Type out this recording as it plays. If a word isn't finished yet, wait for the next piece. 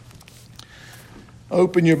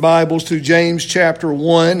Open your Bibles to James chapter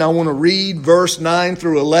 1. I want to read verse 9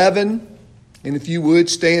 through 11. And if you would,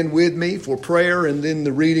 stand with me for prayer and then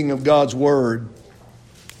the reading of God's Word.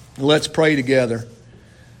 Let's pray together.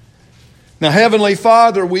 Now, Heavenly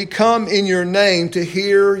Father, we come in your name to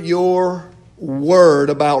hear your word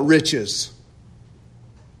about riches.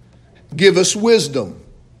 Give us wisdom.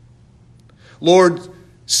 Lord,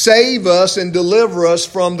 save us and deliver us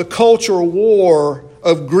from the cultural war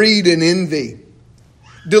of greed and envy.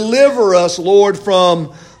 Deliver us, Lord,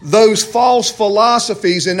 from those false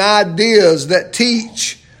philosophies and ideas that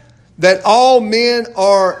teach that all men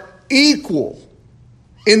are equal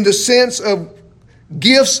in the sense of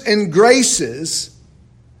gifts and graces,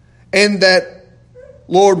 and that,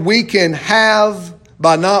 Lord, we can have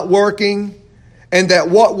by not working, and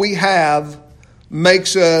that what we have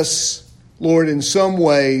makes us, Lord, in some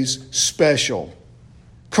ways special.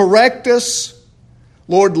 Correct us.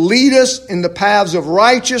 Lord, lead us in the paths of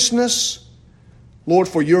righteousness. Lord,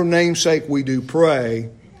 for your name's sake we do pray.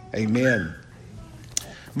 Amen.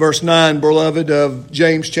 Verse 9, beloved, of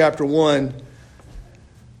James chapter 1.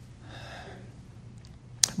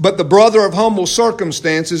 But the brother of humble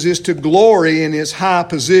circumstances is to glory in his high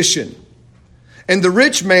position. And the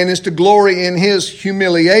rich man is to glory in his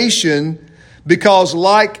humiliation, because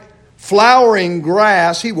like flowering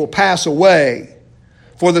grass he will pass away.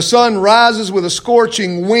 For the sun rises with a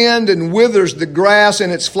scorching wind and withers the grass,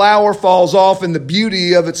 and its flower falls off, and the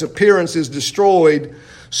beauty of its appearance is destroyed.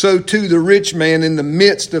 So too the rich man in the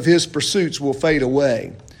midst of his pursuits will fade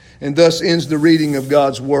away. And thus ends the reading of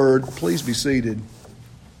God's Word. Please be seated.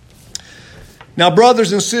 Now,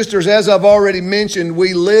 brothers and sisters, as I've already mentioned,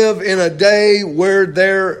 we live in a day where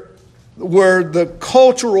the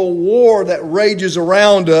cultural war that rages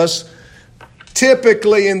around us,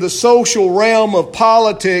 typically in the social realm of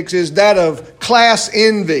politics, is that of class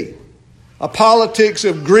envy, a politics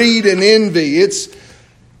of greed and envy. It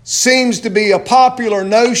seems to be a popular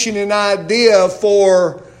notion and idea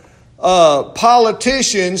for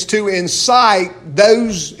politicians to incite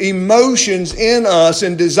those emotions in us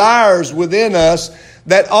and desires within us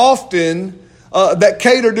that often that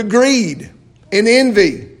cater to greed and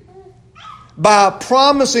envy. By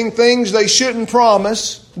promising things they shouldn't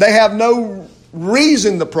promise, they have no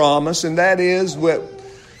reason to promise, and that is what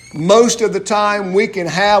most of the time we can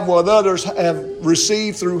have what others have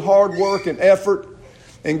received through hard work and effort.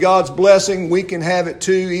 And God's blessing, we can have it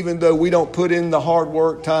too, even though we don't put in the hard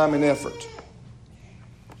work, time, and effort.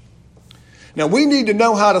 Now, we need to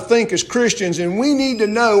know how to think as Christians, and we need to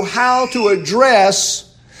know how to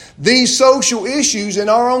address these social issues in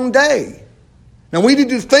our own day. Now, we need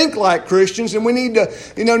to think like Christians, and we need to,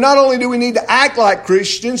 not only do we need to act like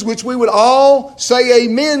Christians, which we would all say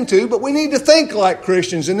amen to, but we need to think like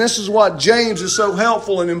Christians. And this is what James is so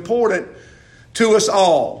helpful and important to us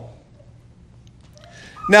all.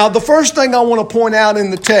 Now, the first thing I want to point out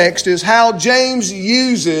in the text is how James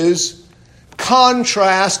uses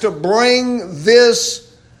contrast to bring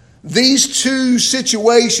these two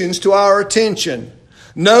situations to our attention.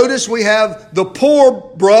 Notice we have the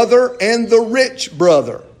poor brother and the rich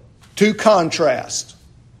brother, two contrasts.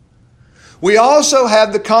 We also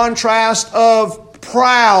have the contrast of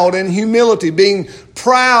proud and humility, being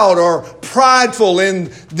proud or prideful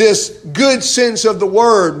in this good sense of the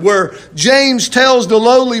word, where James tells the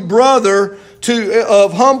lowly brother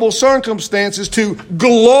of humble circumstances to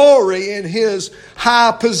glory in his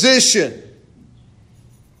high position.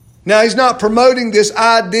 Now, he's not promoting this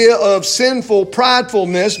idea of sinful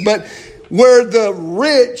pridefulness, but where the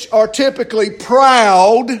rich are typically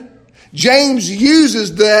proud, James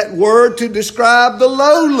uses that word to describe the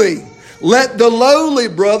lowly. Let the lowly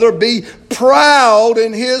brother be proud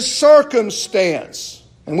in his circumstance.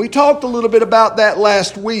 And we talked a little bit about that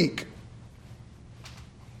last week.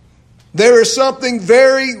 There is something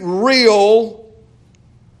very real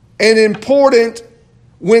and important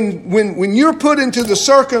when you're put into the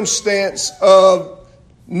circumstance of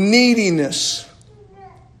neediness,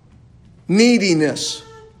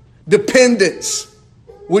 dependence,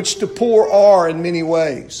 which the poor are in many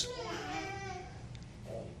ways.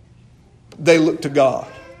 They look to God.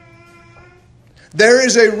 There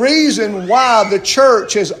is a reason why the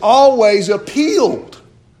church has always appealed.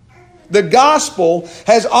 The gospel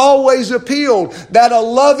has always appealed that a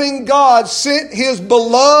loving God sent his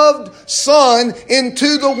beloved Son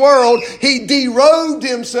into the world. He derobed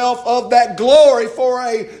himself of that glory for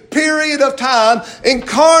a period of time,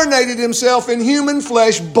 incarnated himself in human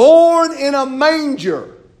flesh, born in a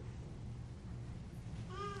manger.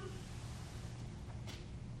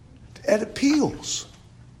 It appeals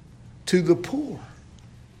to the poor.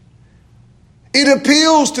 It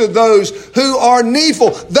appeals to those who are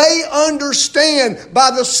needful. They understand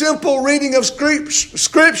by the simple reading of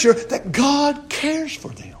Scripture that God cares for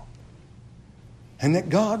them and that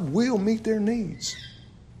God will meet their needs.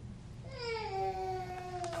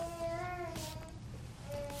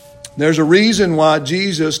 There's a reason why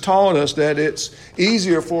Jesus taught us that it's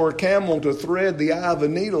easier for a camel to thread the eye of a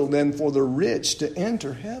needle than for the rich to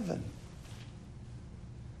enter heaven.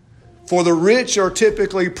 For the rich are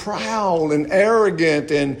typically proud and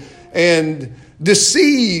arrogant and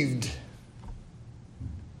deceived.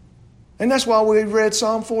 And that's why we read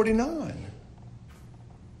Psalm 49.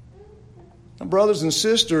 Now, brothers and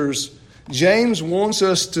sisters, James wants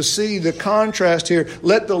us to see the contrast here.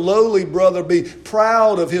 Let the lowly brother be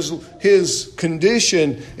proud of his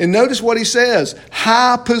condition. And notice what he says,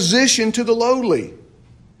 high position to the lowly.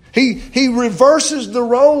 He reverses the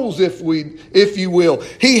roles, if you will.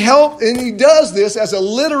 He does this as a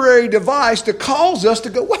literary device to cause us to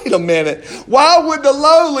go, wait a minute. Why would the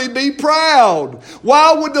lowly be proud?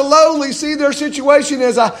 Why would the lowly see their situation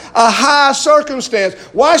as a high circumstance?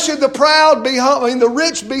 Why should the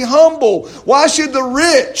rich be humble? Why should the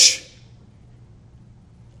rich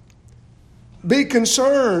be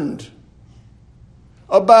concerned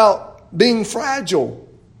about being fragile?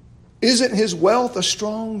 Isn't his wealth a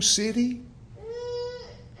strong city?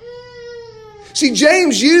 See,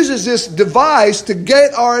 James uses this device to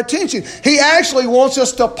get our attention. He actually wants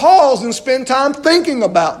us to pause and spend time thinking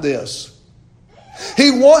about this. He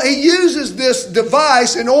uses this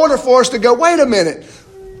device in order for us to go, wait a minute.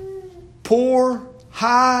 Poor,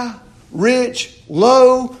 high, rich,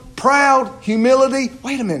 low, proud, humility.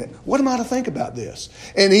 Wait a minute. What am I to think about this?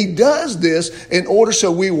 And he does this in order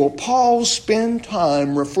so we will pause, spend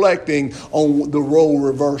time reflecting on the role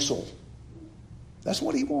reversal. That's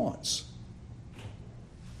what he wants.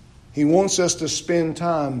 He wants us to spend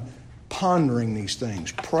time pondering these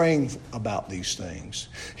things, praying about these things.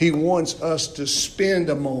 He wants us to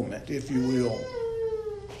spend a moment, if you will,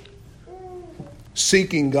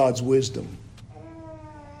 seeking God's wisdom.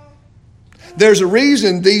 There's a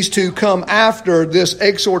reason these two come after this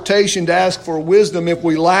exhortation to ask for wisdom if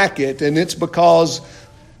we lack it. And it's because,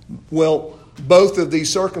 well, both of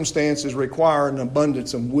these circumstances require an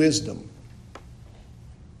abundance of wisdom.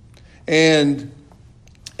 And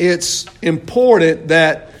it's important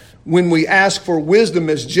that when we ask for wisdom,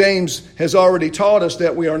 as James has already taught us,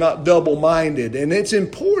 that we are not double-minded. And it's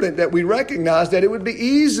important that we recognize that it would be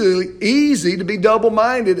easy to be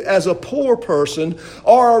double-minded as a poor person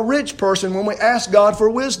or a rich person when we ask God for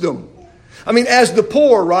wisdom. I mean, as the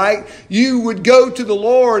poor, right, you would go to the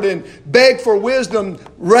Lord and beg for wisdom,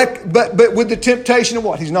 but with the temptation of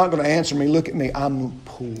what? He's not going to answer me. Look at me. I'm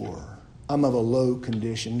poor. I'm of a low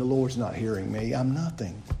condition. The Lord's not hearing me. I'm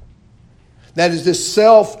nothing. That is, this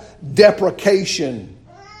self-deprecation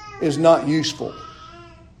is not useful.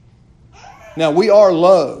 Now, we are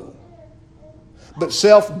low, but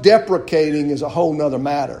self-deprecating is a whole nother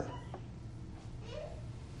matter.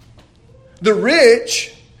 The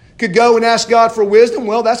rich could go and ask God for wisdom.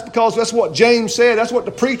 Well, that's because that's what James said. That's what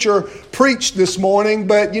the preacher preached this morning.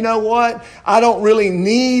 But you know what? I don't really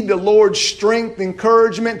need the Lord's strength,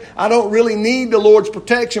 encouragement. I don't really need the Lord's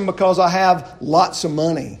protection because I have lots of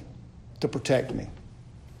money to protect me.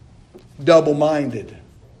 Double-minded.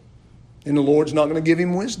 And the Lord's not going to give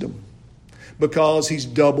him wisdom because he's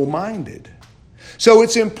double-minded. So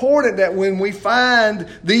it's important that when we find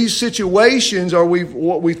these situations, or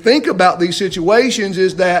what we think about these situations,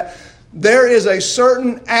 is that there is a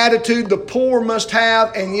certain attitude the poor must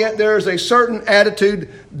have, and yet there is a certain attitude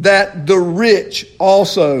that the rich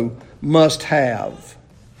also must have.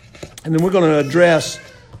 And then we're going to address,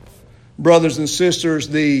 brothers and sisters,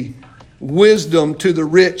 the wisdom to the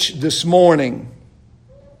rich this morning.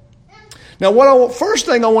 Now, first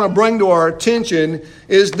thing I want to bring to our attention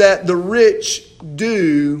is that the rich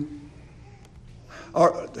the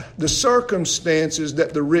circumstances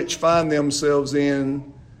that the rich find themselves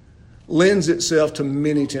in lends itself to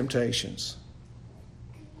many temptations.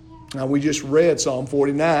 Now, we just read Psalm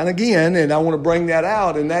 49 again, and I want to bring that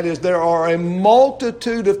out, and that is there are a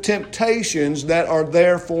multitude of temptations that are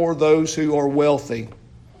there for those who are wealthy.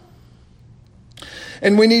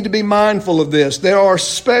 And we need to be mindful of this. There are a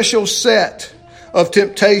special set of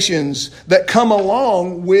temptations that come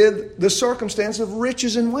along with the circumstance of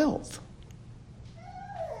riches and wealth.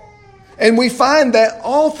 And we find that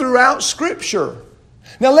all throughout Scripture.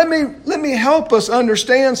 Now let me help us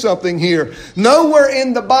understand something here. Nowhere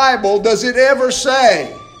in the Bible does it ever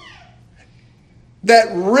say that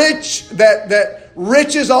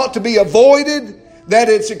riches ought to be avoided, that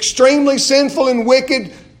it's extremely sinful and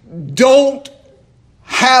wicked. Don't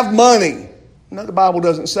have money. No, the Bible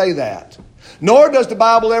doesn't say that. Nor does the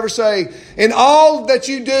Bible ever say, in all that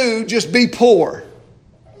you do, just be poor.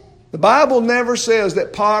 The Bible never says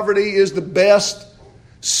that poverty is the best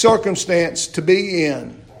circumstance to be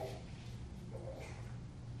in.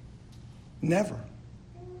 Never.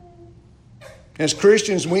 As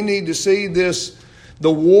Christians, we need to see the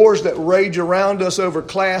wars that rage around us over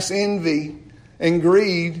class envy and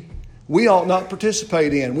greed, we ought not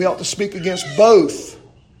participate in. We ought to speak against both.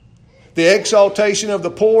 The exaltation of the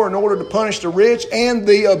poor in order to punish the rich and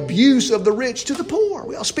the abuse of the rich to the poor.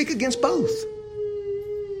 We ought to speak against both.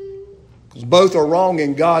 Because both are wrong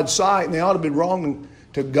in God's sight, and they ought to be wrong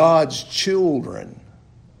to God's children.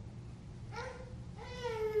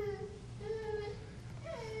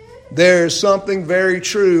 There's something very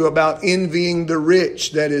true about envying the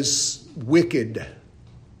rich that is wicked.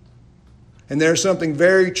 And there's something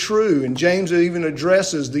very true, and James even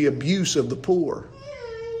addresses the abuse of the poor.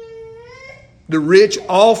 The rich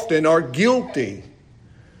often are guilty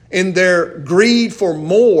in their greed for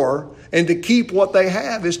more, and to keep what they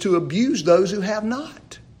have is to abuse those who have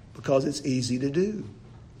not, because it's easy to do.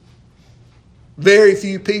 Very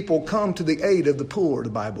few people come to the aid of the poor, the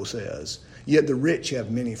Bible says, yet the rich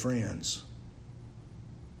have many friends.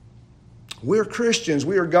 We're Christians.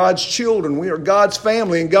 We are God's children. We are God's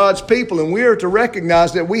family and God's people, and we are to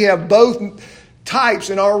recognize that we have both types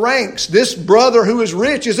in our ranks. This brother who is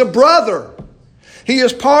rich is a brother. He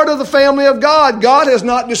is part of the family of God. God has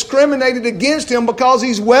not discriminated against him because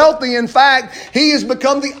he's wealthy. In fact, he has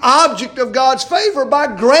become the object of God's favor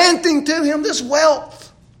by granting to him this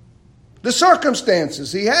wealth. The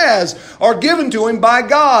circumstances he has are given to him by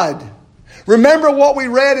God. Remember what we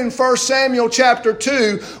read in 1 Samuel chapter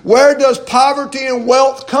 2. Where does poverty and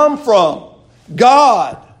wealth come from?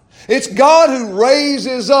 God. It's God who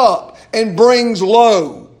raises up and brings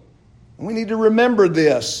low. We need to remember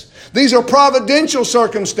this. These are providential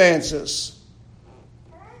circumstances.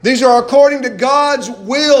 These are according to God's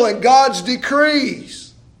will and God's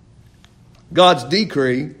decrees. God's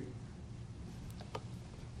decree.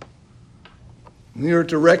 We are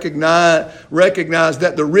to recognize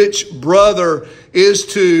that the rich brother is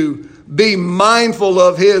to be mindful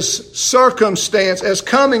of his circumstance as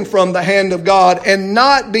coming from the hand of God and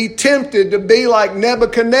not be tempted to be like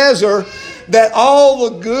Nebuchadnezzar, that all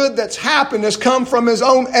the good that's happened has come from his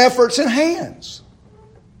own efforts and hands.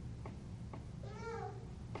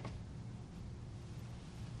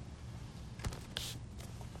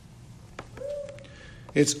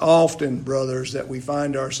 It's often, brothers, that we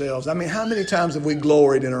find ourselves, how many times have we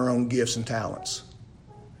gloried in our own gifts and talents?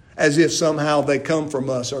 As if somehow they come from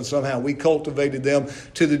us or somehow we cultivated them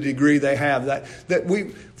to the degree they have. That we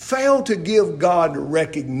fail to give God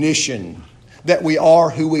recognition that we are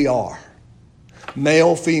who we are.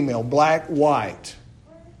 Male, female, black, white.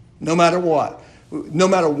 No matter what. No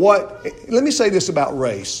matter what. Let me say this about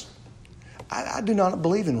race. I do not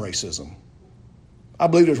believe in racism. I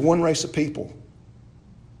believe there's one race of people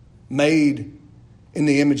made in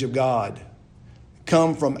the image of God,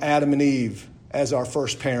 come from Adam and Eve as our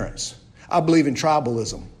first parents. I believe in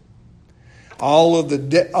tribalism. All of the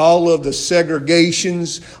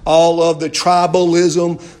segregations, all of the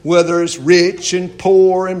tribalism, whether it's rich and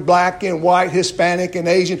poor and black and white, Hispanic and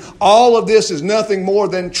Asian, all of this is nothing more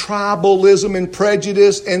than tribalism and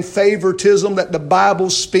prejudice and favoritism that the Bible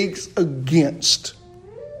speaks against.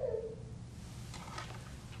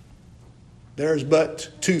 There's but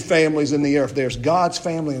two families in the earth. There's God's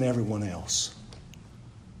family and everyone else.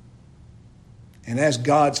 And as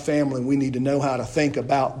God's family, we need to know how to think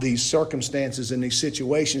about these circumstances and these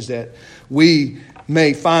situations that we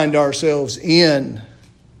may find ourselves in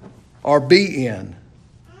or be in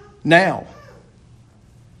now.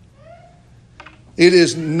 It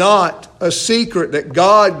is not a secret that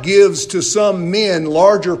God gives to some men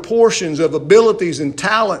larger portions of abilities and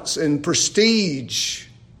talents and prestige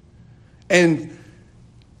and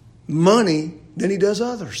money than He does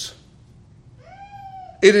others.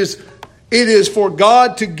 It is for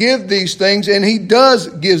God to give these things, and He does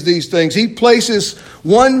give these things. He places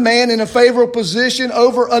one man in a favorable position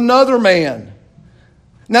over another man.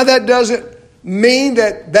 Now that doesn't mean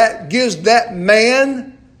that gives that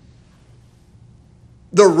man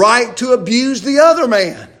the right to abuse the other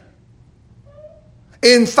man.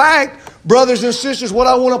 In fact, brothers and sisters, what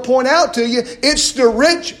I want to point out to you, it's the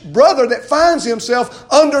rich brother that finds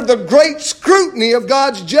himself under the great scrutiny of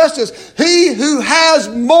God's justice. He who has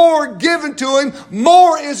more given to him,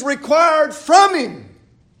 more is required from him.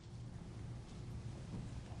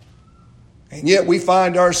 And yet we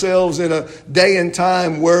find ourselves in a day and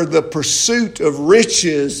time where the pursuit of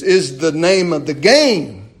riches is the name of the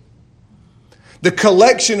game. The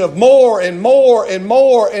collection of more and more and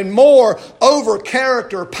more and more over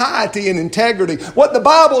character, piety, and integrity. What the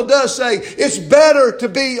Bible does say, it's better to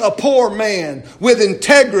be a poor man with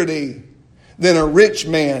integrity than a rich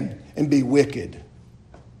man and be wicked.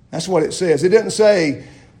 That's what it says. It doesn't say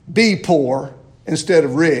be poor instead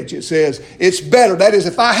of rich. It says it's better. That is,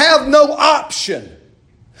 if I have no option.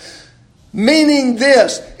 Meaning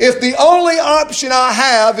this, if the only option I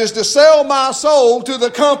have is to sell my soul to the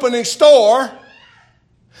company store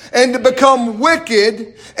and to become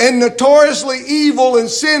wicked and notoriously evil and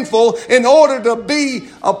sinful in order to be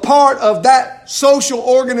a part of that social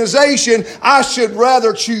organization, I should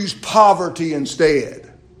rather choose poverty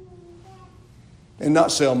instead and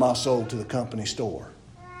not sell my soul to the company store.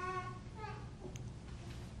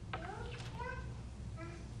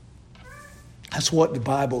 That's what the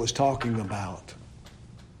Bible is talking about.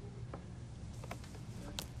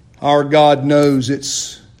 Our God knows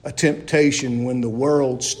it's a temptation when the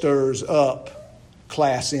world stirs up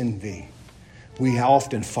class envy. We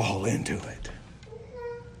often fall into it.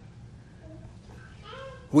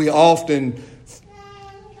 We often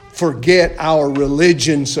forget our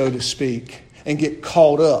religion, so to speak, and get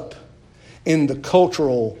caught up in the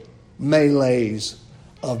cultural melees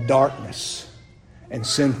of darkness and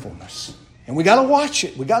sinfulness. And we got to watch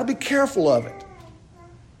it. We got to be careful of it.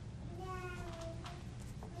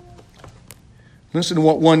 Listen to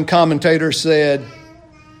what one commentator said.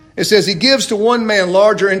 It says, he gives to one man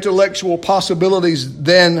larger intellectual possibilities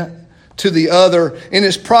than to the other. In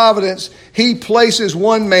his providence, he places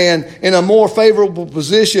one man in a more favorable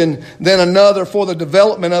position than another for the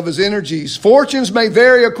development of his energies. Fortunes may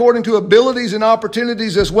vary according to abilities and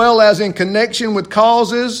opportunities, as well as in connection with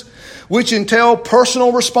causes which entail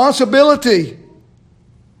personal responsibility.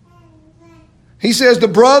 He says, the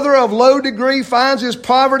brother of low degree finds his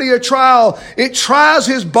poverty a trial. It tries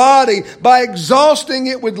his body by exhausting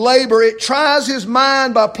it with labor. It tries his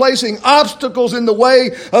mind by placing obstacles in the way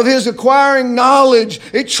of his acquiring knowledge.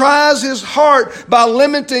 It tries his heart by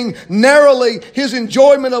limiting narrowly his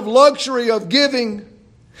enjoyment of luxury of giving.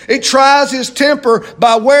 It tries his temper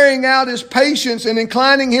by wearing out his patience and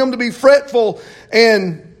inclining him to be fretful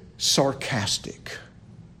and sarcastic.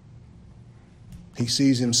 He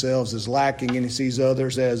sees himself as lacking and he sees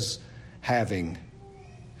others as having.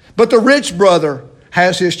 But the rich brother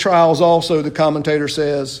has his trials also, the commentator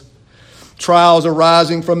says. Trials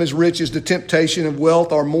arising from his riches, the temptation of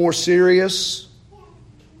wealth are more serious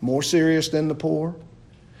than the poor,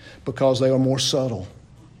 because they are more subtle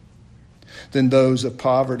than those of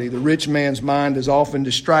poverty. The rich man's mind is often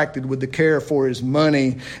distracted with the care for his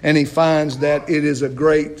money, and he finds that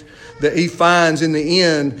he finds in the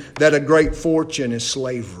end that a great fortune is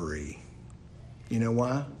slavery. You know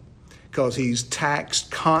why? Because he's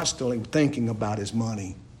taxed constantly thinking about his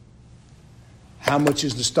money. How much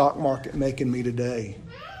is the stock market making me today?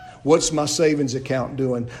 What's my savings account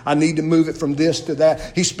doing? I need to move it from this to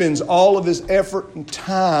that. He spends all of his effort and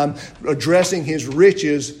time addressing his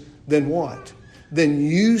riches than what? Than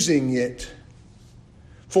using it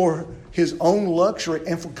for his own luxury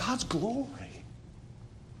and for God's glory.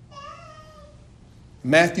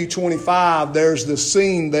 Matthew 25, there's the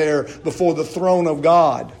scene there before the throne of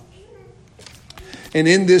God. And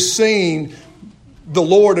in this scene, the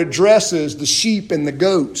Lord addresses the sheep and the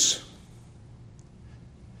goats.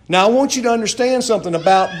 Now, I want you to understand something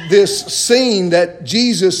about this scene that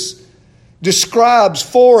Jesus describes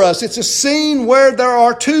for us. It's a scene where there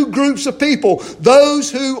are two groups of people. Those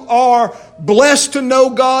who are blessed to know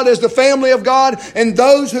God as the family of God, and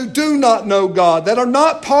those who do not know God, that are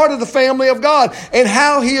not part of the family of God. And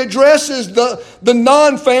how he addresses the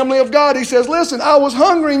non-family of God. He says, listen, I was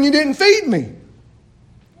hungry and you didn't feed me.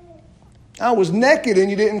 I was naked and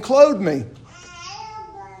you didn't clothe me.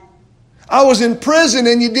 I was in prison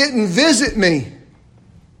and you didn't visit me.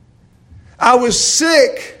 I was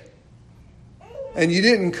sick and you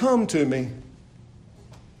didn't come to me.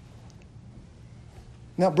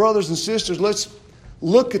 Now, brothers and sisters, let's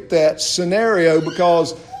look at that scenario,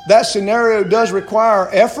 because that scenario does require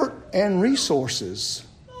effort and resources.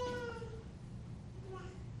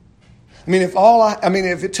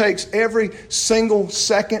 If it takes every single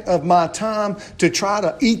second of my time to try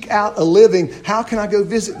to eke out a living, how can I go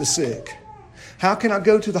visit the sick? How can I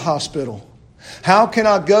go to the hospital? How can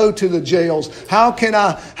I go to the jails? How can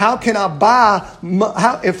I buy?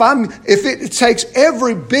 If it takes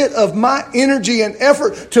every bit of my energy and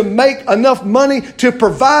effort to make enough money to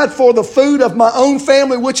provide for the food of my own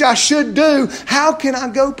family, which I should do, how can I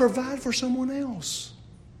go provide for someone else?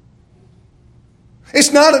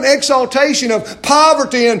 It's not an exaltation of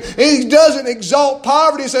poverty, and he doesn't exalt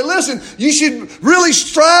poverty and say, listen, you should really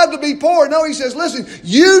strive to be poor. No, he says, listen,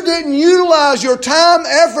 you didn't utilize your time,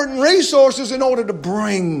 effort, and resources in order to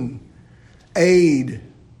bring aid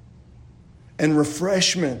and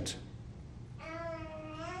refreshment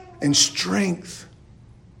and strength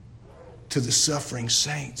to the suffering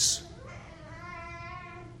saints.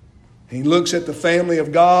 He looks at the family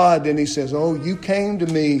of God and he says, oh, you came to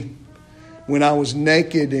me when I was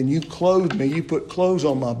naked and you clothed me. You put clothes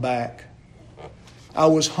on my back. I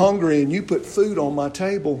was hungry and you put food on my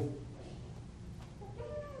table.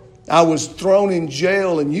 I was thrown in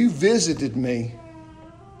jail and you visited me.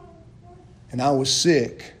 And I was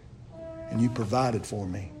sick and you provided for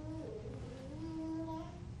me.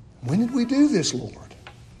 When did we do this, Lord?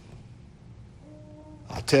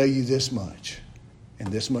 I'll tell you this much, and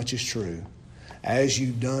this much is true. As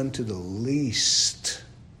you've done to the least,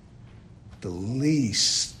 the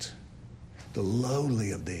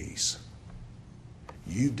lowly of these,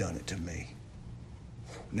 you've done it to me.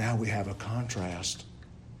 Now we have a contrast.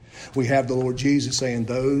 We have the Lord Jesus saying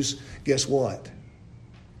those, guess what?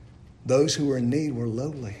 Those who were in need were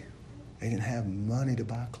lowly. They didn't have money to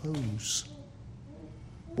buy clothes.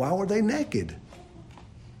 Why were they naked?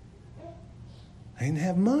 They didn't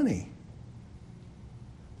have money.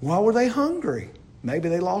 Why were they hungry? Maybe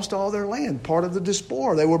they lost all their land, part of the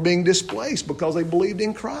diaspora. They were being displaced because they believed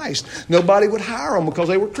in Christ. Nobody would hire them because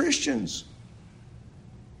they were Christians.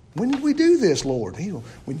 When did we do this, Lord?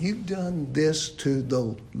 When you've done this to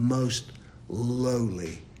the most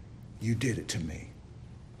lowly, you did it to me.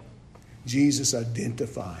 Jesus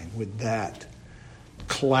identifying with that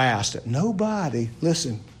class that nobody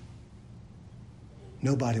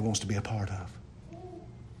wants to be a part of.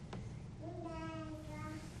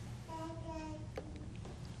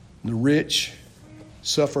 The rich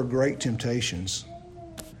suffer great temptations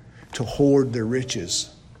to hoard their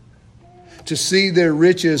riches, to see their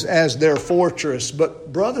riches as their fortress.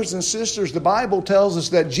 But brothers and sisters, the Bible tells us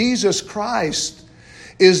that Jesus Christ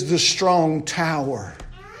is the strong tower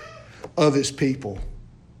of his people,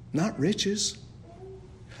 not riches.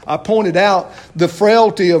 I pointed out the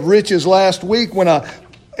frailty of riches last week when I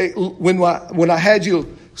had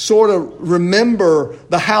you sort of remember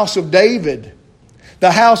the house of David.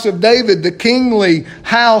 The house of David, the kingly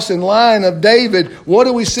house and line of David. What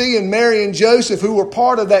do we see in Mary and Joseph, who were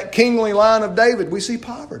part of that kingly line of David? We see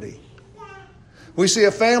poverty. We see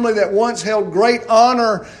a family that once held great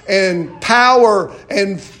honor and power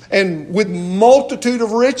and with multitude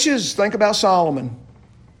of riches. Think about Solomon,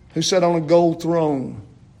 who sat on a gold throne.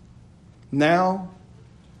 Now,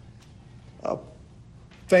 a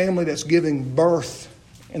family that's giving birth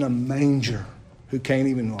in a manger, who can't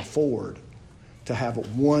even afford to have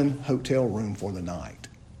one hotel room for the night.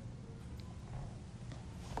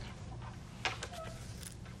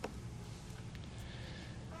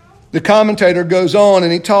 The commentator goes on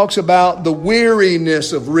and he talks about the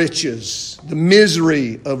weariness of riches, the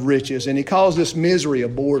misery of riches, and he calls this misery a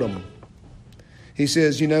boredom. He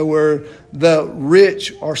says, where the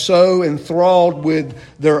rich are so enthralled with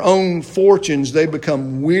their own fortunes, they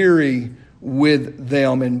become weary with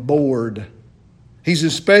them and bored. He's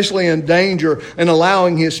especially in danger in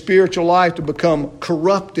allowing his spiritual life to become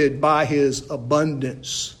corrupted by his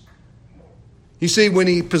abundance. You see, when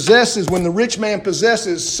the rich man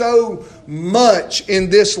possesses so much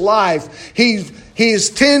in this life, his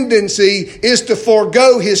tendency is to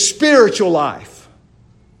forego his spiritual life.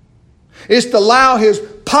 It's to allow his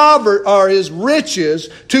poverty or his riches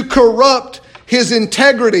to corrupt his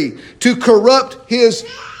integrity, to corrupt his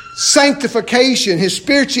sanctification, his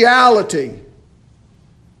spirituality.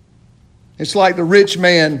 It's like the rich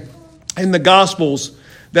man in the Gospels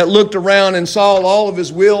that looked around and saw all of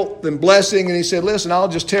his wealth and blessing, and he said, listen, I'll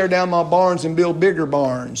just tear down my barns and build bigger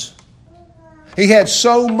barns. He had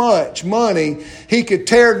so much money, he could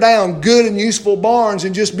tear down good and useful barns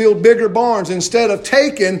and just build bigger barns instead of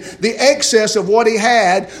taking the excess of what he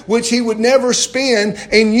had, which he would never spend,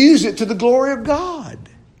 and use it to the glory of God.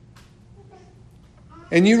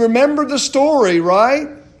 And you remember the story, right?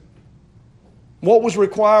 What was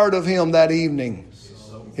required of him that evening?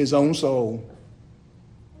 His own soul.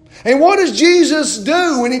 And what does Jesus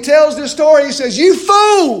do when he tells this story? He says, you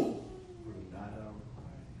fool!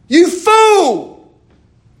 You fool!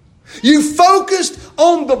 You focused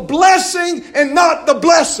on the blessing and not the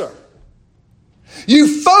blesser.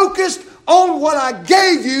 You focused on what I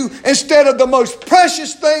gave you instead of the most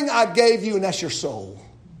precious thing I gave you, and that's your soul,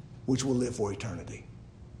 which will live for eternity.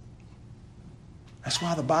 That's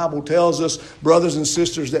why the Bible tells us, brothers and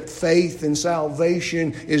sisters, that faith in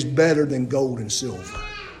salvation is better than gold and silver.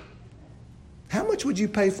 How much much would you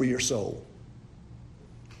pay for your soul?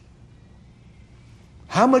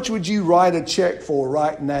 How much would you write a check for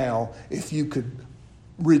right now if you could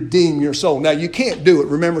redeem your soul? Now, you can't do it.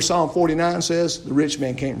 Remember, Psalm 49 says the rich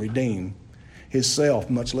man can't redeem himself,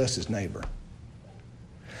 much less his neighbor.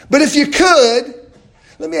 But if you could,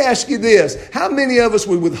 let me ask you this. How many of us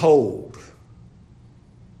would withhold?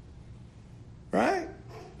 Right?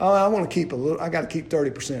 Oh, I want to keep a little. I got to keep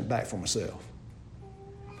 30% back for myself.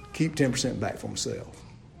 Keep 10% back for myself.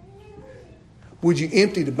 Would you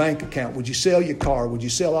empty the bank account? Would you sell your car? Would you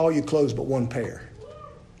sell all your clothes but one pair?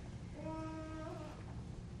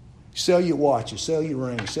 Sell your watches, sell your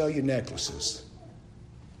rings, sell your necklaces.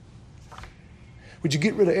 Would you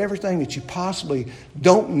get rid of everything that you possibly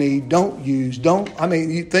don't need, don't use,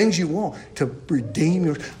 things you want to redeem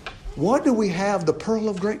your... What do we have the pearl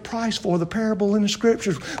of great price for, the parable in the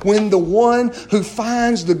Scriptures? When the one who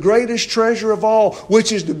finds the greatest treasure of all,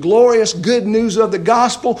 which is the glorious good news of the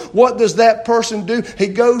gospel, what does that person do? He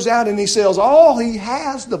goes out and he sells all he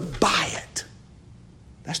has to buy it.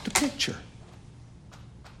 That's the picture.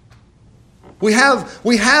 We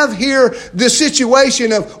have here the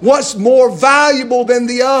situation of what's more valuable than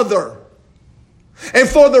the other. And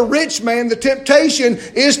for the rich man, the temptation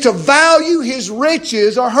is to value his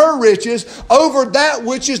riches or her riches over that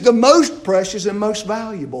which is the most precious and most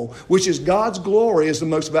valuable, which is God's glory is the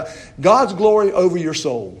most valuable. God's glory over your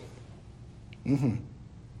soul.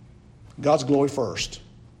 God's glory first.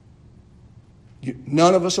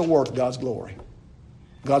 None of us are worth God's glory.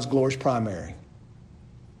 God's glory is primary.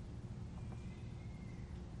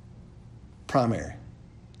 Primary.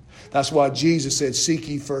 That's why Jesus said, seek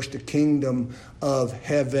ye first the kingdom of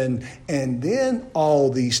heaven, and then all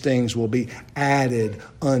these things will be added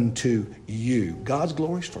unto you. God's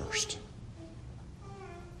glory is first.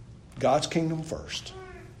 God's kingdom first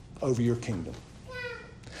over your kingdom.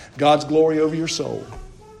 God's glory over your soul.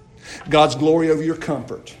 God's glory over your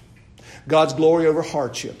comfort. God's glory over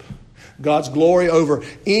hardship. God's glory over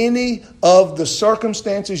any of the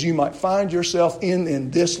circumstances you might find yourself in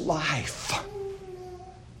this life.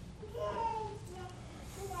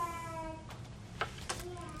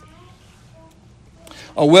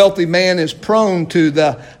 A wealthy man is prone to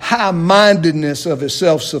the high-mindedness of his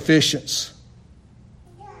self-sufficiency.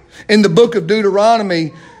 In the book of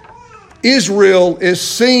Deuteronomy, Israel is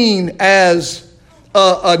seen as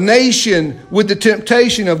a nation with the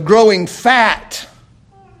temptation of growing fat,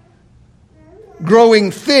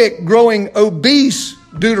 growing thick, growing obese.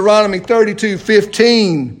 Deuteronomy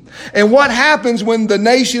 32:15. And what happens when the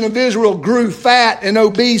nation of Israel grew fat and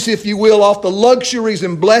obese, if you will, off the luxuries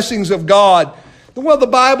and blessings of God? Well, the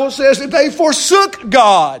Bible says that they forsook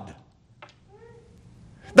God.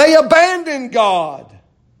 They abandoned God.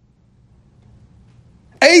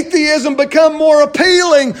 Atheism became more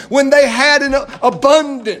appealing when they had an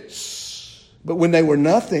abundance. But when they were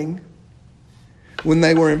nothing, when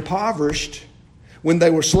they were impoverished, when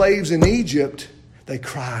they were slaves in Egypt, they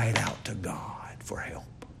cried out to God for help.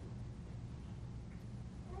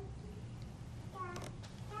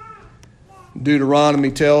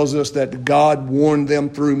 Deuteronomy tells us that God warned them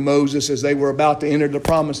through Moses as they were about to enter the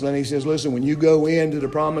promised land. He says, listen, when you go into the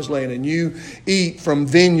promised land and you eat from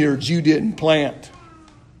vineyards you didn't plant,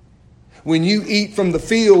 when you eat from the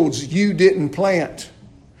fields you didn't plant,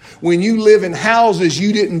 when you live in houses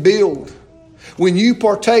you didn't build, when you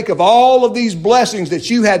partake of all of these blessings that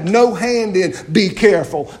you had no hand in, be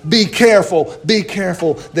careful, be careful, be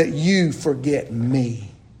careful that you forget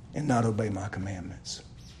me and not obey my commandments.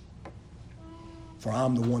 For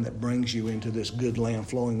I'm the one that brings you into this good land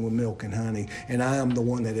flowing with milk and honey. And I am the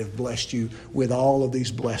one that have blessed you with all of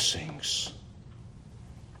these blessings.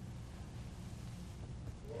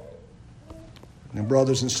 Now,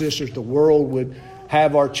 brothers and sisters, the world would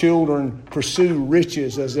have our children pursue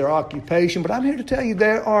riches as their occupation. But I'm here to tell you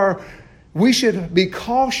we should be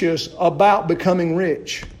cautious about becoming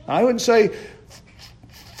rich. I wouldn't say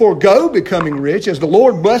forego becoming rich as the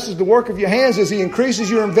Lord blesses the work of your hands, as He increases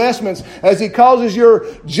your investments, as He causes your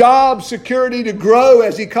job security to grow,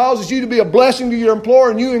 as He causes you to be a blessing to your employer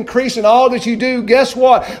and you increase in all that you do. Guess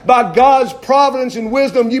what? By God's providence and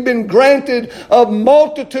wisdom, you've been granted a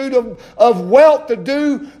multitude of wealth to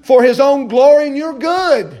do for His own glory, and you're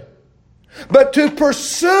good. But to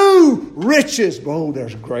pursue riches,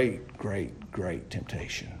 there's great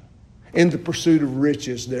temptation. In the pursuit of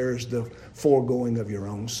riches, there's the foregoing of your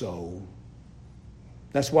own soul.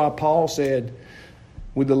 That's why Paul said,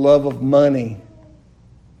 with the love of money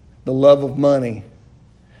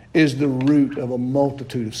is the root of a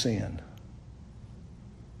multitude of sin.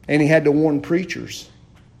 And he had to warn preachers,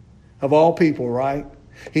 of all people, right?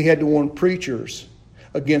 He had to warn preachers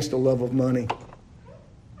against the love of money.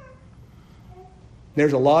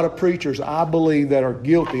 There's a lot of preachers, I believe, that are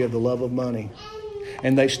guilty of the love of money.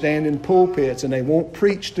 And they stand in pulpits and they won't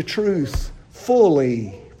preach the truth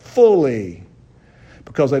fully,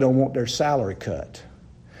 because they don't want their salary cut.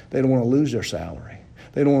 They don't want to lose their salary.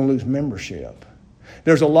 They don't want to lose membership.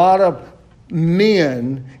 There's a lot of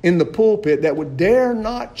men in the pulpit that would dare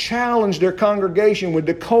not challenge their congregation with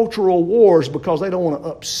the cultural wars because they don't want to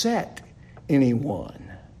upset anyone.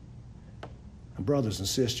 Brothers and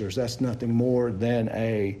sisters, that's nothing more than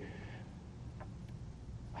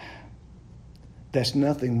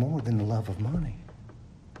the love of money.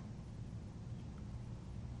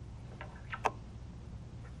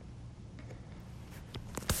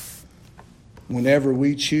 Whenever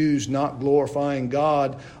we choose not glorifying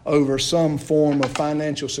God over some form of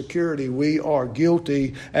financial security, we are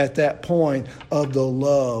guilty at that point of the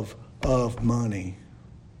love of money.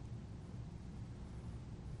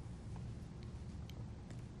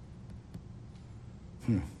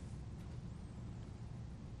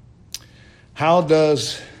 How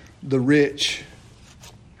does the rich,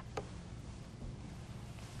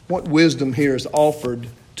 what wisdom here is offered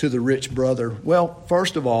to the rich brother? Well,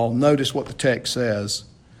 first of all, notice what the text says.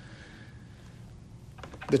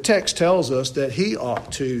 The text tells us that he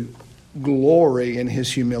ought to glory in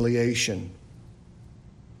his humiliation.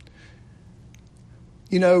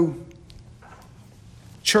 You know,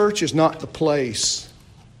 church is not the place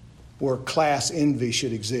where class envy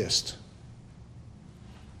should exist.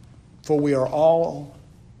 For we are all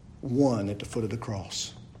one at the foot of the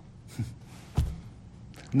cross.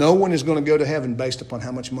 No one is going to go to heaven based upon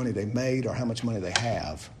how much money they made or how much money they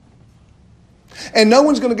have. And no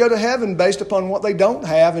one's going to go to heaven based upon what they don't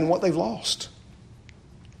have and what they've lost.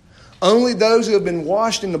 Only those who have been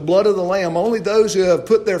washed in the blood of the Lamb, only those who have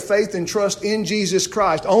put their faith and trust in Jesus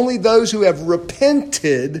Christ, only those who have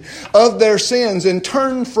repented of their sins and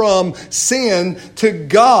turned from sin to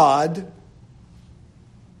God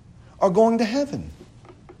are going to heaven.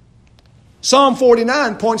 Psalm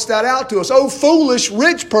 49 points that out to us. Oh, foolish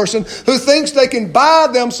rich person who thinks they can buy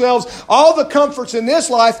themselves all the comforts in this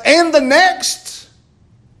life and the next.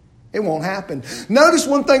 It won't happen. Notice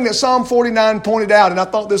one thing that Psalm 49 pointed out, and I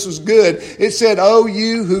thought this was good. It said, oh,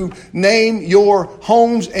 you who name your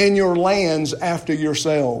homes and your lands after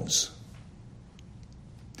yourselves.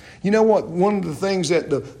 You know what? One of the things that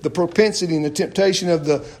the propensity and the temptation of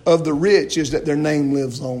the rich is that their name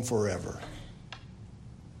lives on forever.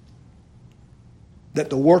 That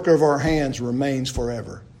the work of our hands remains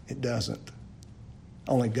forever. It doesn't.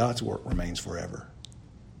 Only God's work remains forever.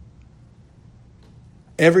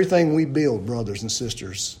 Everything we build, brothers and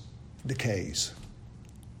sisters, decays.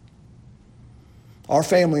 Our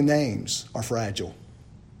family names are fragile.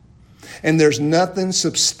 And there's nothing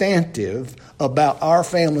substantive about our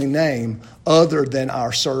family name other than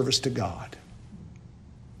our service to God.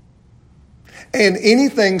 And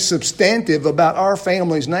anything substantive about our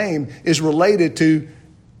family's name is related to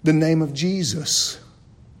the name of Jesus,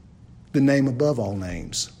 the name above all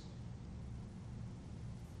names.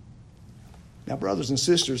 Now, brothers and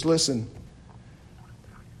sisters, listen.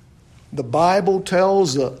 The Bible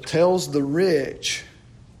tells the rich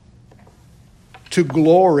to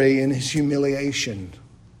glory in his humiliation.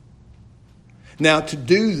 Now, to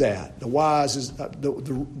do that, the wise is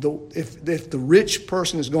if the rich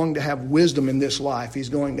person is going to have wisdom in this life, he's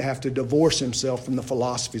going to have to divorce himself from the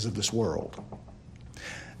philosophies of this world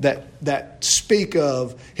that speak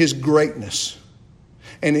of his greatness,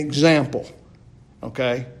 an example.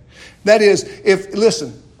 Okay, that is,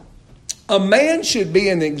 a man should be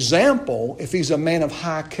an example if he's a man of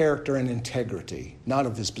high character and integrity, not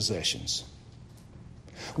of his possessions.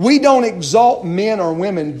 We don't exalt men or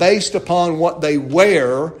women based upon what they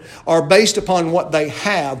wear or based upon what they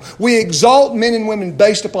have. We exalt men and women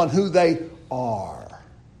based upon who they are.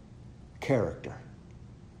 Character,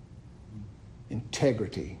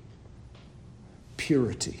 integrity,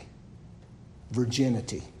 purity,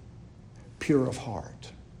 virginity, pure of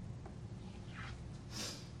heart.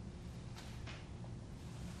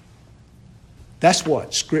 That's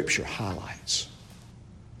what Scripture highlights.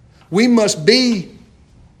 We must be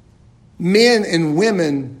men and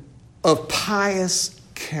women of pious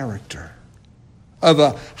character, of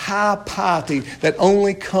a high piety that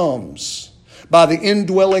only comes by the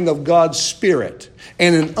indwelling of God's Spirit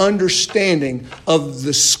and an understanding of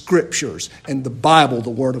the Scriptures and the Bible,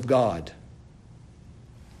 the Word of God.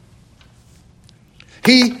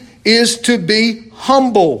 He is to be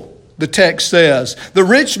humble, the text says. The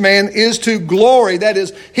rich man is to glory. That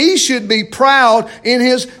is, he should be proud in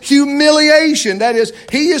his humiliation. That is,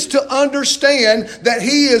 he is to understand that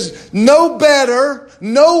he is no better,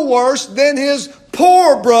 no worse than his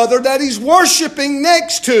poor brother that he's worshiping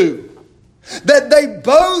next to. That they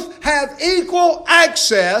both have equal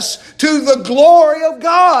access to the glory of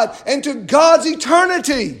God and to God's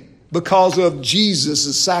eternity because of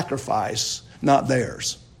Jesus' sacrifice, not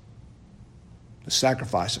theirs. The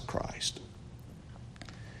sacrifice of Christ.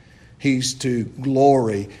 He's to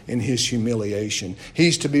glory in his humiliation.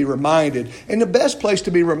 He's to be reminded. And the best place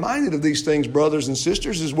to be reminded of these things, brothers and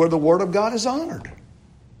sisters, is where the Word of God is honored.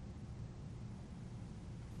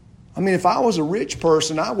 I mean, if I was a rich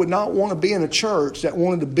person, I would not want to be in a church that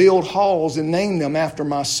wanted to build halls and name them after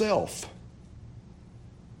myself.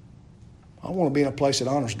 I want to be in a place that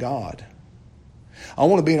honors God. I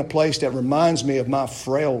want to be in a place that reminds me of my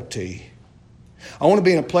frailty. I want to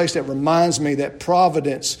be in a place that reminds me that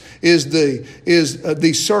providence is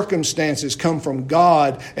these circumstances come from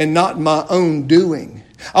God and not my own doing.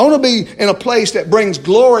 I want to be in a place that brings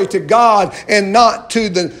glory to God and not to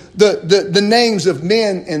the names of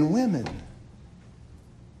men and women.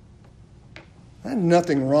 There's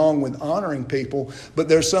nothing wrong with honoring people, but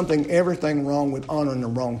there's everything wrong with honoring the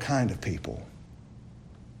wrong kind of people.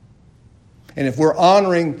 And if we're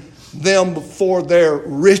honoring them for their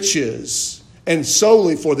riches and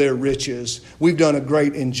solely for their riches, we've done a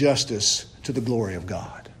great injustice to the glory of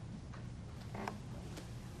God.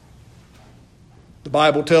 The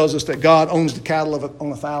Bible tells us that God owns the cattle on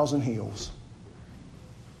 1,000 hills.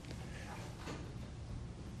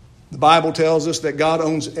 The Bible tells us that God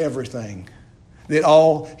owns everything.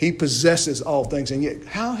 That He possesses all things. And yet,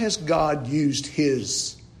 how has God used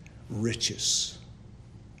His riches?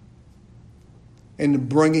 In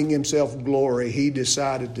bringing Himself glory, He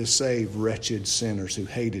decided to save wretched sinners who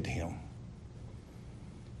hated Him,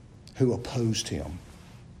 who opposed Him.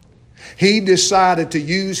 He decided to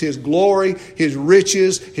use His glory, His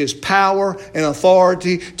riches, His power and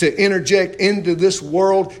authority to interject into this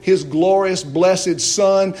world His glorious, blessed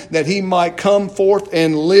Son, that He might come forth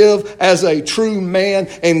and live as a true man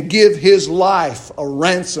and give His life a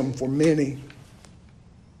ransom for many.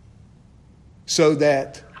 So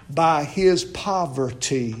that by His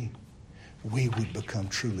poverty, we would become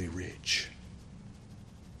truly rich.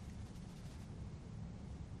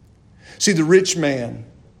 See, the rich man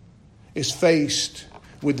is faced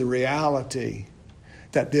with the reality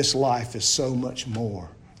that this life is so much more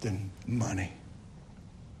than money.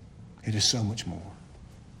 It is so much more.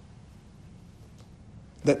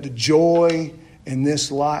 That the joy in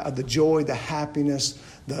this life, the joy, the happiness,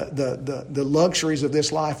 the luxuries of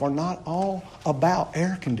this life are not all about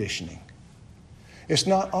air conditioning. It's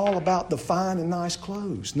not all about the fine and nice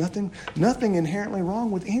clothes. Nothing inherently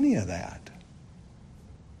wrong with any of that.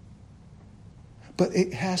 But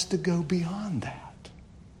it has to go beyond that.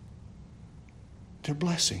 They're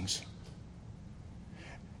blessings.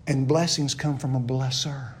 And blessings come from a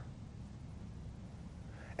blesser.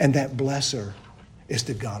 And that blesser is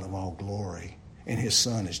the God of all glory. And His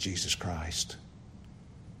Son is Jesus Christ,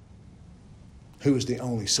 who is the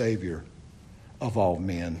only Savior of all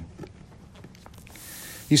men.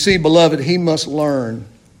 You see, beloved, he must learn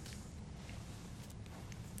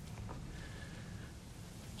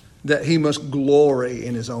that he must glory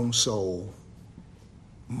in his own soul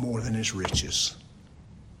more than his riches.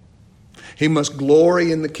 He must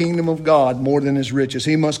glory in the kingdom of God more than his riches.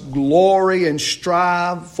 He must glory and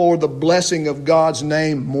strive for the blessing of God's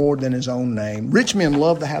name more than his own name. Rich men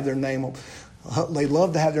love to have their name. They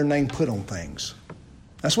love to have their name put on things.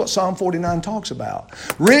 That's what Psalm 49 talks about.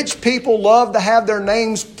 Rich people love to have their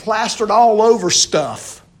names plastered all over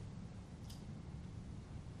stuff.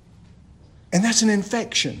 And that's an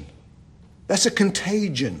infection. That's a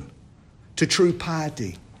contagion to true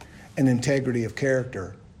piety and integrity of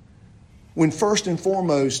character. When first and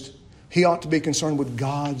foremost, he ought to be concerned with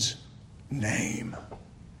God's name.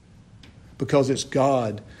 Because it's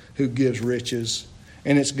God who gives riches.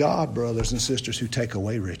 And it's God, brothers and sisters, who take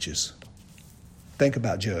away riches. Think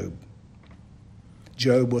about Job.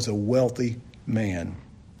 Job was a wealthy man.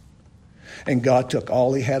 And God took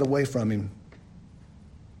all he had away from him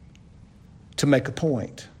to make a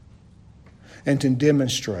point and to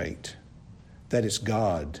demonstrate that it's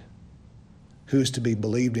God who is to be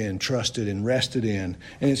believed in, trusted, and rested in.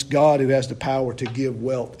 And it's God who has the power to give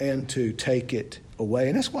wealth and to take it away.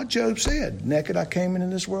 And that's what Job said. Naked I came into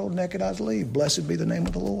this world, naked I leave. Blessed be the name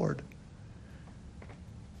of the Lord.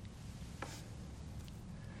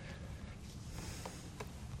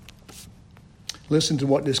 Listen to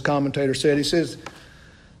what this commentator said. He says,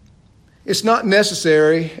 it's not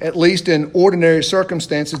necessary, at least in ordinary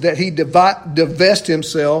circumstances, that he divest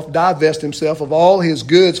himself of all his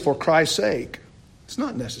goods for Christ's sake. It's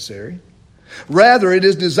not necessary. Rather, it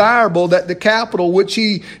is desirable that the capital which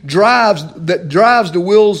he drives, that drives the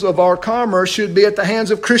wheels of our commerce, should be at the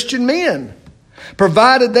hands of Christian men,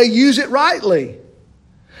 provided they use it rightly.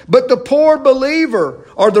 But the poor believer,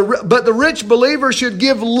 but the rich believer should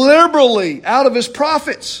give liberally out of his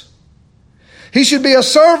profits. He should be a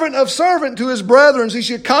servant to his brethren. He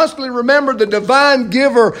should constantly remember the divine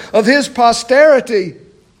giver of his posterity,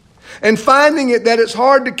 and finding it that it's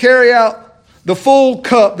hard to carry out the full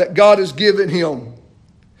cup that God has given him.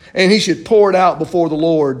 And he should pour it out before the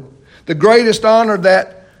Lord. The greatest honor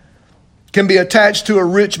that can be attached to a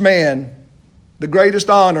rich man, the greatest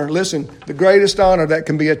honor that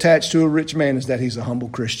can be attached to a rich man is that he's a humble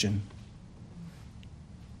Christian.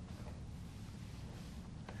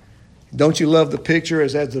 Don't you love the picture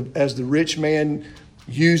as the rich man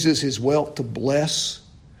uses his wealth to bless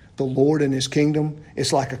the Lord and his kingdom?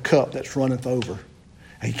 It's like a cup that's runneth over.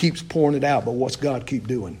 He keeps pouring it out, but what's God keep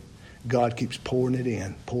doing? God keeps pouring it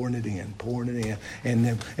in, pouring it in, pouring it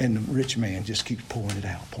in. And the rich man just keeps pouring it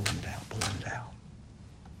out, pouring it out, pouring it out.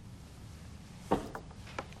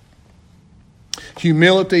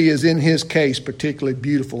 Humility is in his case particularly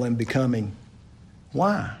beautiful and becoming.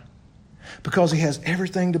 Why? Because he has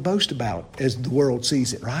everything to boast about as the world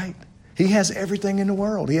sees it, right? He has everything in the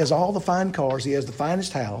world. He has all the fine cars. He has the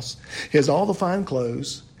finest house. He has all the fine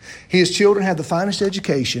clothes. His children have the finest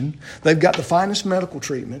education. They've got the finest medical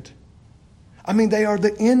treatment. I mean, they are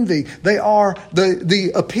the envy. They are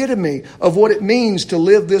the epitome of what it means to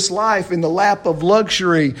live this life in the lap of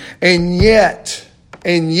luxury. And yet,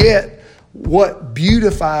 what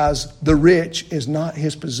beautifies the rich is not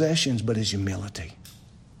his possessions, but his humility.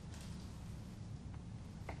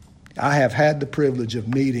 I have had the privilege of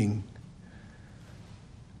meeting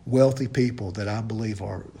wealthy people that I believe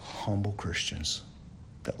are humble Christians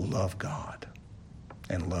that love God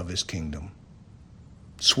and love his kingdom.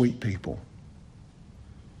 Sweet people.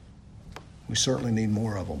 We certainly need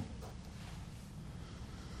more of them.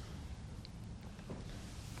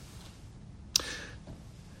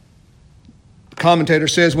 The commentator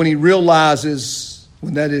says when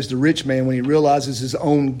that is the rich man, when he realizes his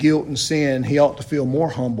own guilt and sin, he ought to feel more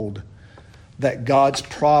humbled that God's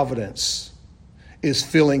providence is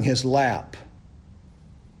filling his lap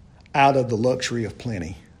out of the luxury of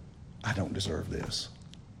plenty. I don't deserve this.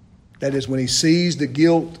 That is when he sees the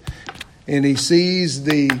guilt and he sees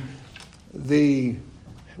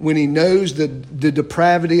when he knows the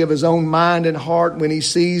depravity of his own mind and heart, when he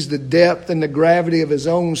sees the depth and the gravity of his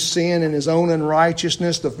own sin and his own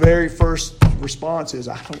unrighteousness, the very first response is,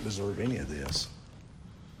 I don't deserve any of this.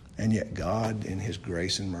 And yet God, in his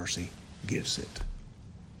grace and mercy, gives it.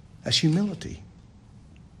 That's humility.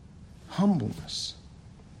 Humbleness.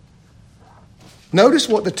 Notice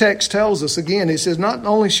what the text tells us again. It says not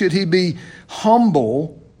only should he be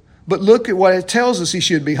humble, but look at what it tells us he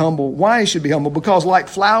should be humble. Why he should be humble? Because like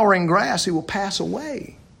flowering grass, he will pass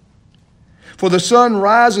away. For the sun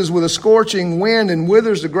rises with a scorching wind and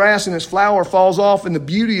withers the grass, and its flower falls off, and the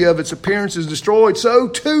beauty of its appearance is destroyed. So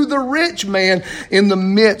too the rich man in the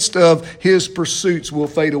midst of his pursuits will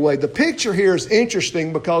fade away. The picture here is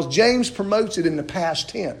interesting because James promotes it in the past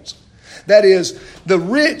tense. That is, the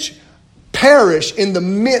rich perish in the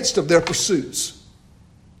midst of their pursuits.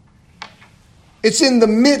 It's in the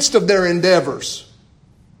midst of their endeavors.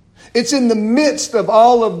 It's in the midst of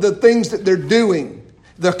all of the things that they're doing.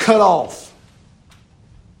 They're cut off.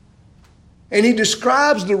 And he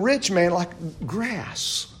describes the rich man like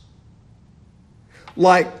grass.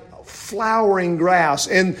 Like flowering grass.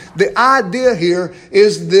 And the idea here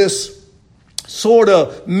is this sort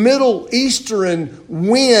of Middle Eastern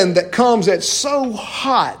wind that comes that's so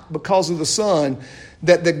hot because of the sun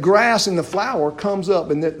that the grass and the flower comes up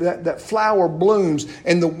and that flower blooms,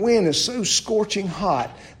 and the wind is so scorching hot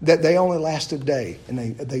that they only last a day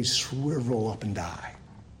and they shrivel up and die.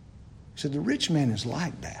 So the rich man is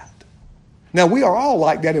like that. Now, we are all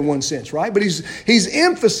like that in one sense, right? But he's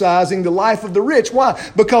emphasizing the life of the rich. Why?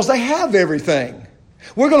 Because they have everything.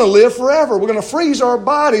 We're going to live forever. We're going to freeze our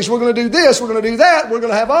bodies. We're going to do this. We're going to do that. We're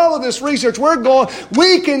going to have all of this research.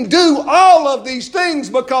 We can do all of these things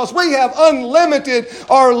because we have unlimited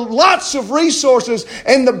or lots of resources.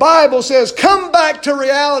 And the Bible says, come back to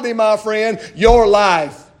reality, my friend. Your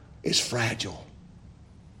life is fragile.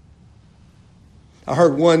 I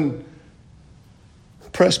heard one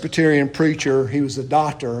Presbyterian preacher, he was a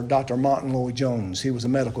doctor, Dr. Martin Lloyd-Jones. He was a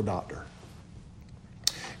medical doctor.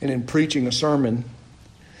 And in preaching a sermon,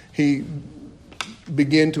 he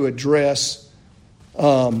began to address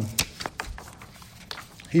the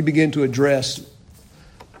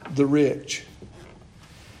rich.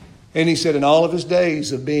 And he said in all of his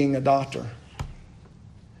days of being a doctor,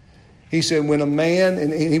 He said when a man,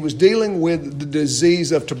 and he was dealing with the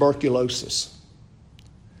disease of tuberculosis.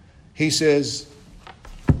 He says,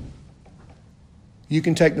 you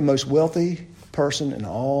can take the most wealthy person in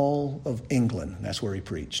all of England. That's where he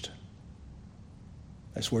preached.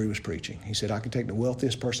 That's where he was preaching. He said, I can take the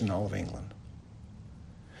wealthiest person in all of England,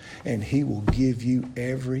 and he will give you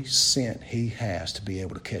every cent he has to be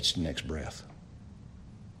able to catch the next breath.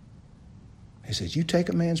 He says, you take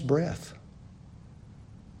a man's breath,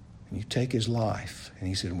 and you take his life. And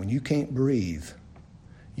he said, when you can't breathe,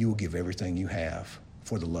 you will give everything you have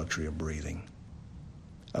for the luxury of breathing.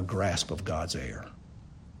 A grasp of God's air.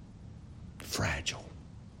 Fragile.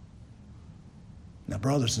 Now,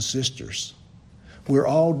 brothers and sisters, we're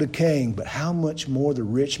all decaying, but how much more the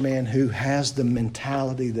rich man who has the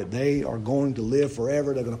mentality that they are going to live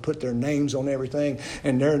forever, they're going to put their names on everything,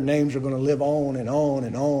 and their names are going to live on and on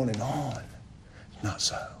and on and on. Not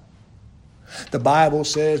so. The Bible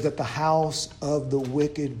says that the house of the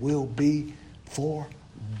wicked will be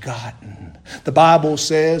forgotten. The Bible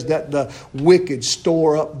says that the wicked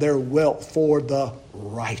store up their wealth for the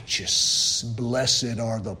righteous. Blessed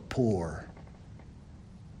are the poor.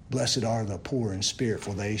 Blessed are the poor in spirit,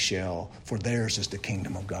 for theirs is the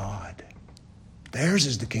kingdom of God. Theirs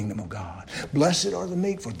is the kingdom of God. Blessed are the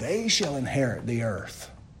meek, for they shall inherit the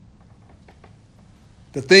earth.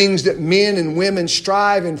 The things that men and women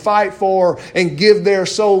strive and fight for and give their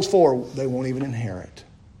souls for, they won't even inherit.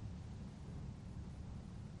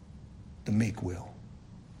 The meek will.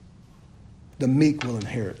 The meek will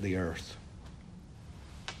inherit the earth.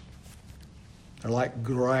 They're like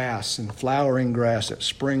grass and flowering grass that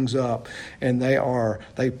springs up, and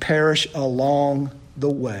they perish along the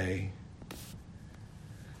way.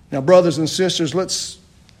 Now, brothers and sisters, let's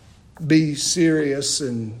be serious.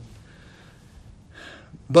 And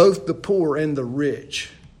both the poor and the rich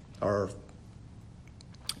are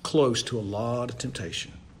close to a lot of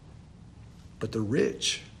temptation. But the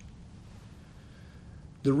rich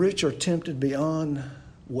are tempted beyond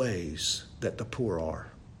ways that the poor are.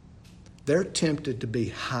 They're tempted to be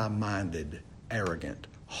high-minded, arrogant,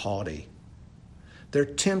 haughty. They're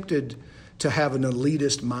tempted to have an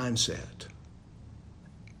elitist mindset.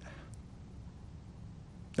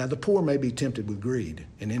 Now, the poor may be tempted with greed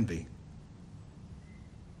and envy.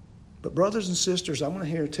 But brothers and sisters, I want to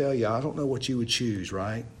here tell you, I don't know what you would choose,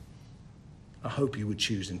 right? I hope you would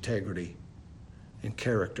choose integrity and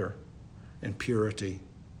character and purity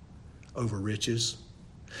over riches.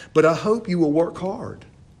 But I hope you will work hard.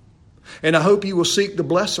 And I hope you will seek the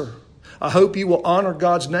blesser. I hope you will honor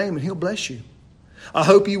God's name and He'll bless you. I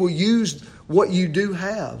hope you will use what you do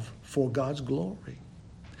have for God's glory.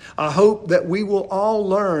 I hope that we will all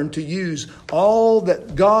learn to use all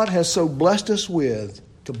that God has so blessed us with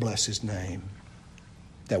to bless His name.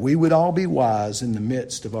 That we would all be wise in the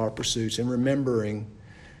midst of our pursuits and remembering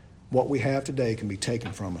what we have today can be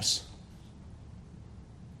taken from us.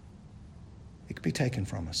 It can be taken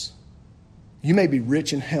from us. You may be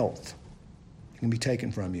rich in health. It can be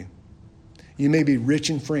taken from you. You may be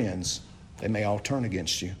rich in friends. They may all turn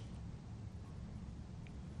against you.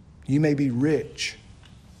 You may be rich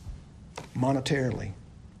monetarily.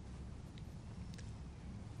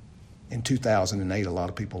 In 2008, a lot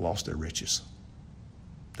of people lost their riches.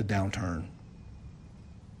 The downturn.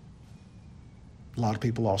 A lot of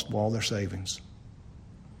people lost all their savings.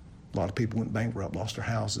 A lot of people went bankrupt, lost their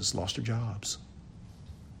houses, lost their jobs.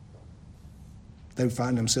 They would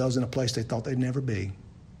find themselves in a place they thought they'd never be.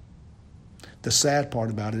 The sad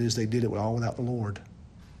part about it is they did it all without the Lord.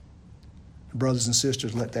 Brothers and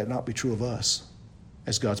sisters, let that not be true of us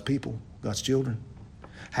as God's people, God's children.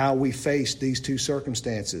 How we face these two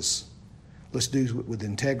circumstances, let's do it with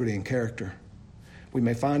integrity and character. We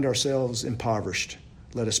may find ourselves impoverished.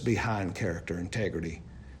 Let us be high in character, integrity,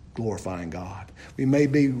 glorifying God. We may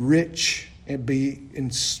be rich and be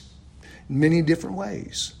in many different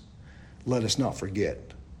ways. Let us not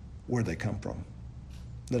forget where they come from.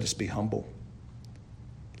 Let us be humble.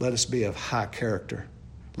 Let us be of high character.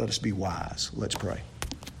 Let us be wise. Let's pray.